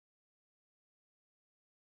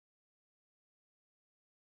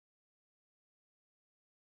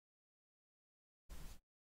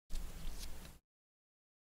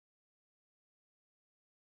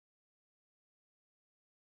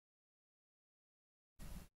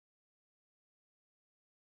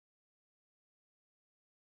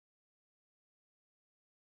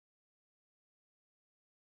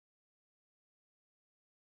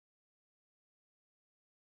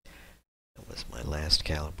 That was my last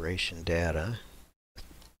calibration data. Let's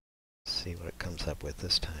see what it comes up with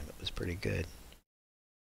this time. It was pretty good.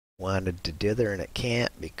 Wanted to dither and it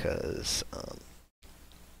can't because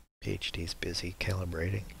PhD's busy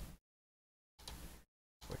calibrating.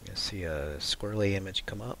 We're going to see a squirrely image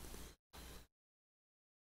come up.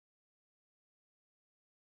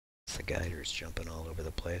 The guider's jumping all over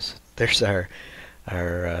the place. There's our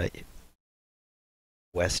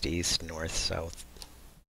west, east, north, south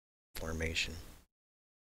formation.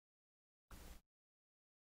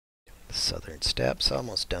 The southern steps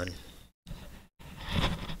almost done.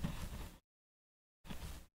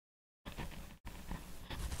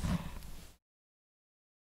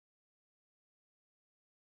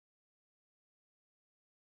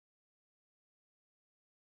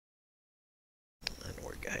 And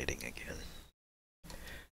we're guiding again.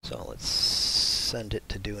 So let's send it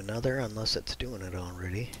to do another, unless it's doing it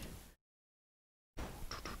already.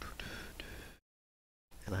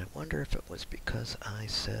 And I wonder if it was because I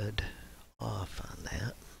said off on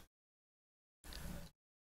that.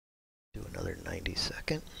 Do another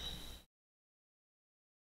 90-second.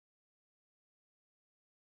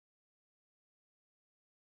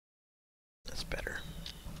 That's better.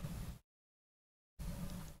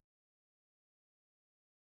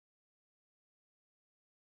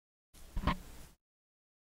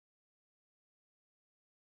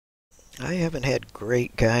 I haven't had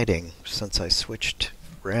great guiding since I switched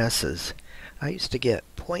brasses. I used to get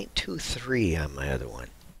 0.23 on my other one.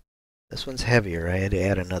 This one's heavier. I had to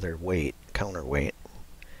add another weight, counterweight,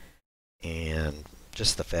 and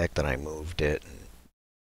just the fact that I moved it and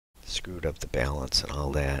screwed up the balance and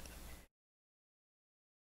all that,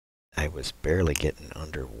 I was barely getting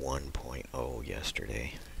under 1.0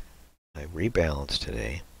 yesterday. I rebalanced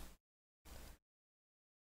today.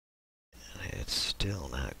 It's still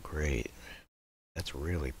not great. That's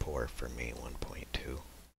really poor for me, 1.2.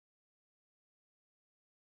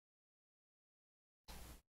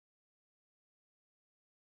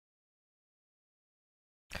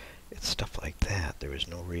 It's stuff like that. There was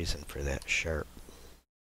no reason for that sharp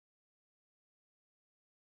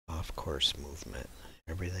off-course movement.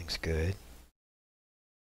 Everything's good.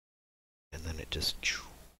 And then it just...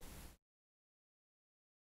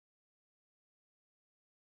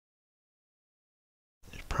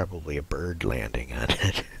 There's probably a bird landing on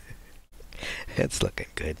it. It's looking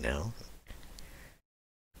good now.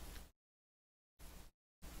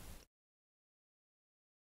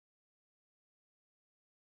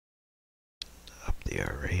 Up the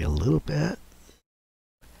array a little bit.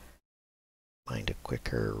 Find a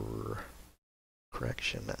quicker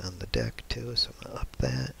correction on the deck too, so I'm gonna up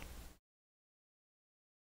that.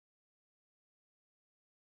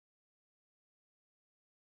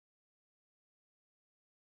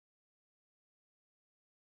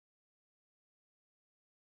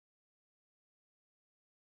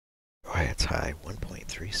 Oh, it's high,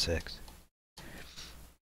 1.36.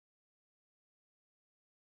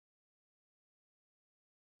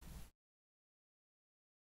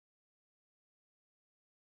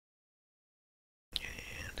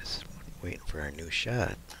 And just waiting for our new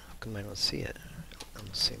shot. How come I don't see it? It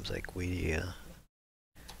almost seems like we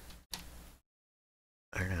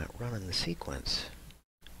are not running the sequence.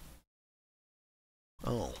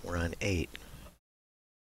 Oh, we're on 8.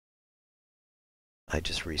 I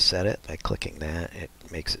just reset it by clicking that. It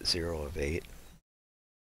makes it 0 of 8.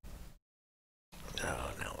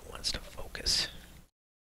 Oh, now it wants to focus.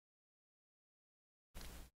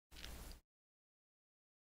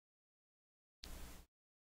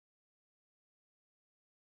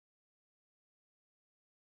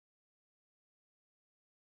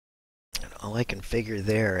 And all I can figure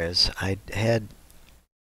there is I had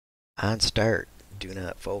on start, do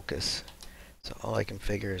not focus. So all I can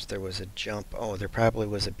figure is there was a jump. Oh, there probably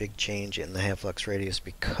was a big change in the half flux radius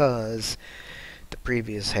because the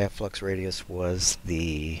previous half flux radius was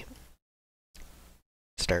the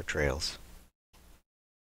star trails.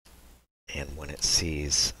 And when it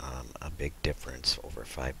sees a big difference over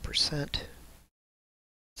 5%,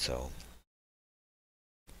 so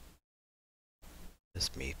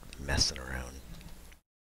just me messing around.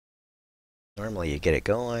 Normally you get it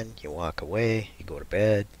going, you walk away, you go to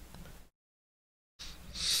bed.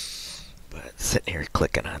 But sitting here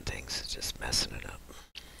clicking on things is just messing it up.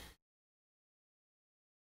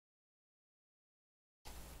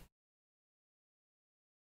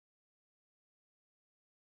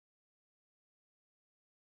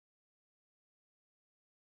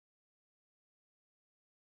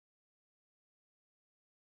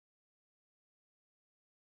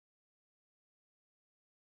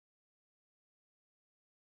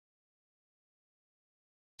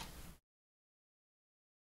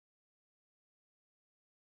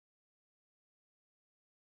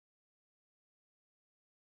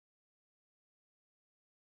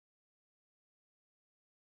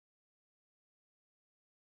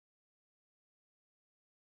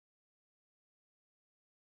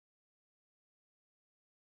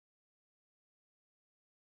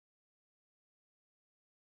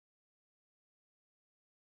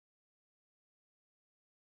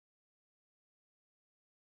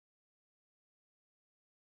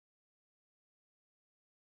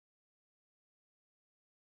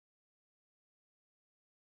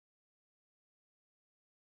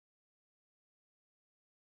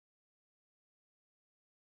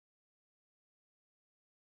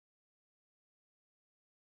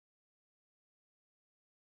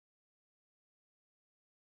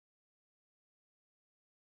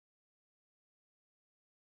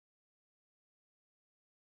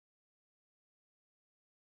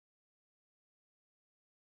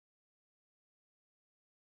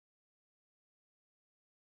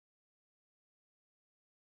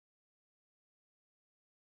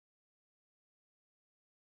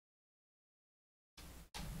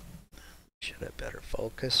 Should have better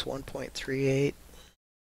focus, 1.38.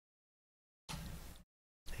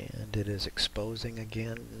 And it is exposing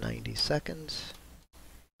again, 90 seconds.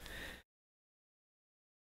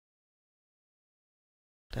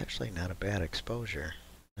 It's actually not a bad exposure.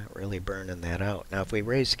 Not really burning that out. Now if we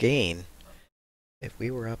raise gain, if we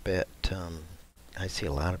were up at, I see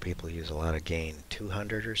a lot of people use a lot of gain,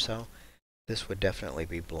 200 or so, this would definitely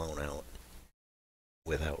be blown out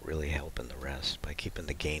without really helping the rest. By keeping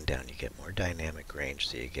the gain down, you get more dynamic range,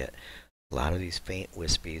 so you get a lot of these faint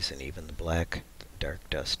wispies and even the black dark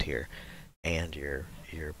dust here, and your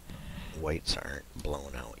whites aren't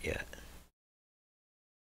blown out yet.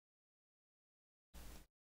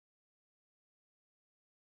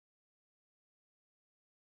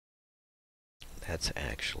 That's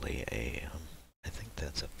actually a, I think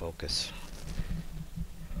that's a focus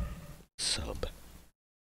sub.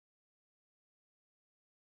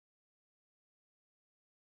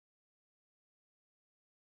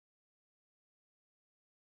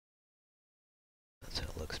 That's how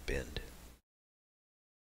it looks binned.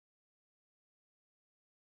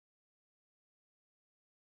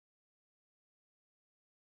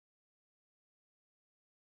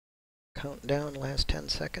 Count down last 10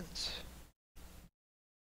 seconds.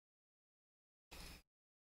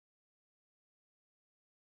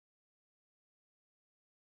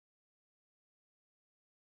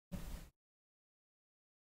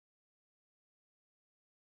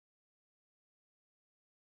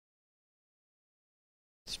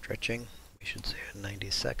 Stretching. We should say 90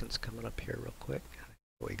 seconds coming up here real quick.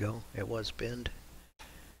 Here we go. It was binned.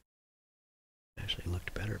 Actually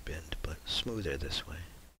looked better binned, but smoother this way.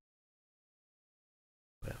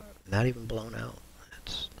 But not even blown out.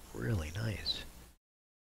 That's really nice.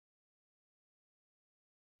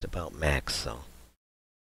 It's about max though.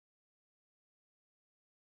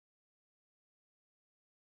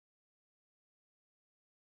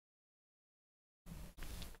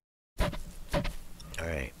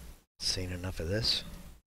 Alright, seen enough of this.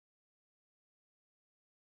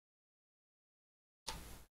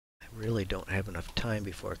 I really don't have enough time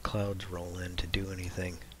before clouds roll in to do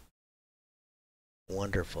anything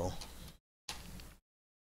wonderful.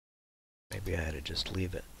 Maybe I had to just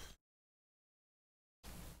leave it.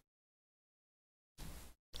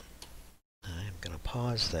 I'm gonna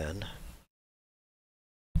pause then.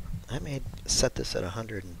 I may set this at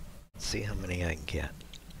 100 and see how many I can get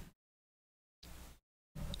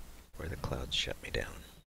before the clouds shut me down.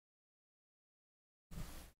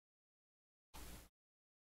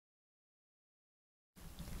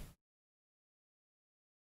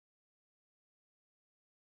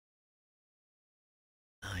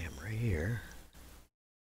 I am right here.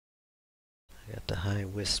 I got the high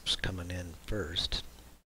wisps coming in first.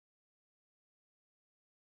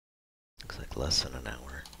 Looks like less than an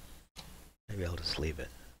hour. Maybe I'll just leave it.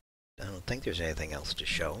 I don't think there's anything else to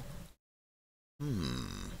show.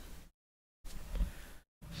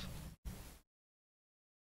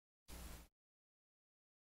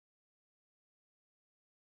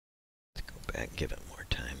 Let's go back and give it more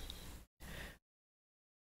time.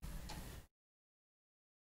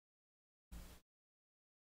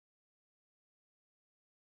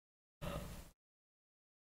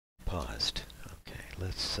 Paused. Okay,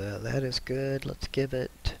 let's, that is good. Let's give it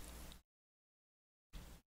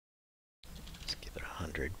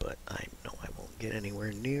 100, but I know I won't get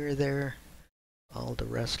anywhere near there. All the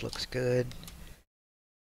rest looks good.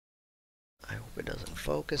 I hope it doesn't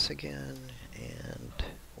focus again, and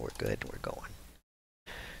we're good, we're going.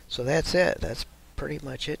 So that's it. That's pretty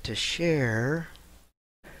much it to share.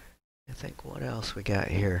 I think what else we got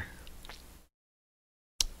here?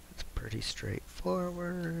 It's pretty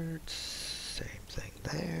straightforward. Same thing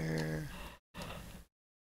there.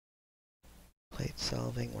 Plate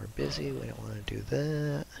solving, we're busy, we don't want to do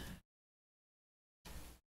that.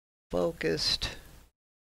 Focused.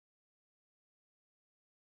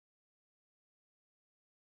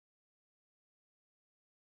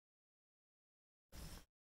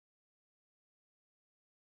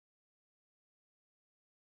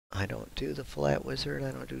 I don't do the flat wizard,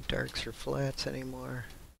 I don't do darks or flats anymore.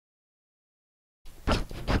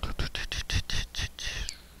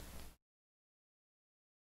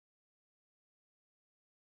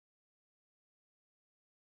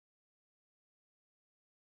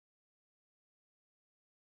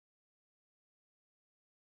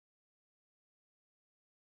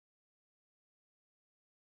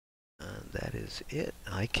 That is it.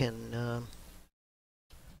 I can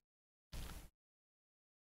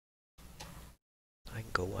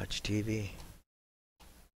go watch TV.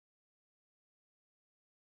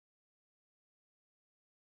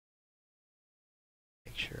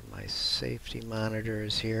 Make sure my safety monitor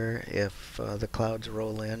is here. If the clouds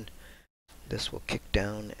roll in, this will kick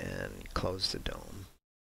down and close the dome.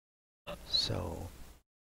 So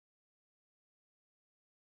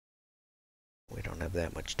We don't have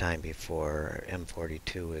that much time before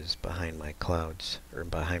M42 is behind my clouds, or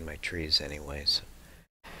behind my trees anyways.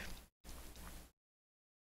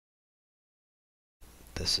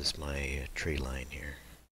 This is my tree line here.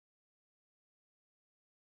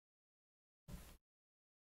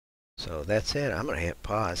 So that's it. I'm going to hit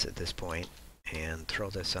pause at this point and throw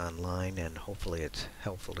this online, and hopefully it's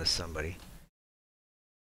helpful to somebody.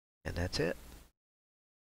 And that's it.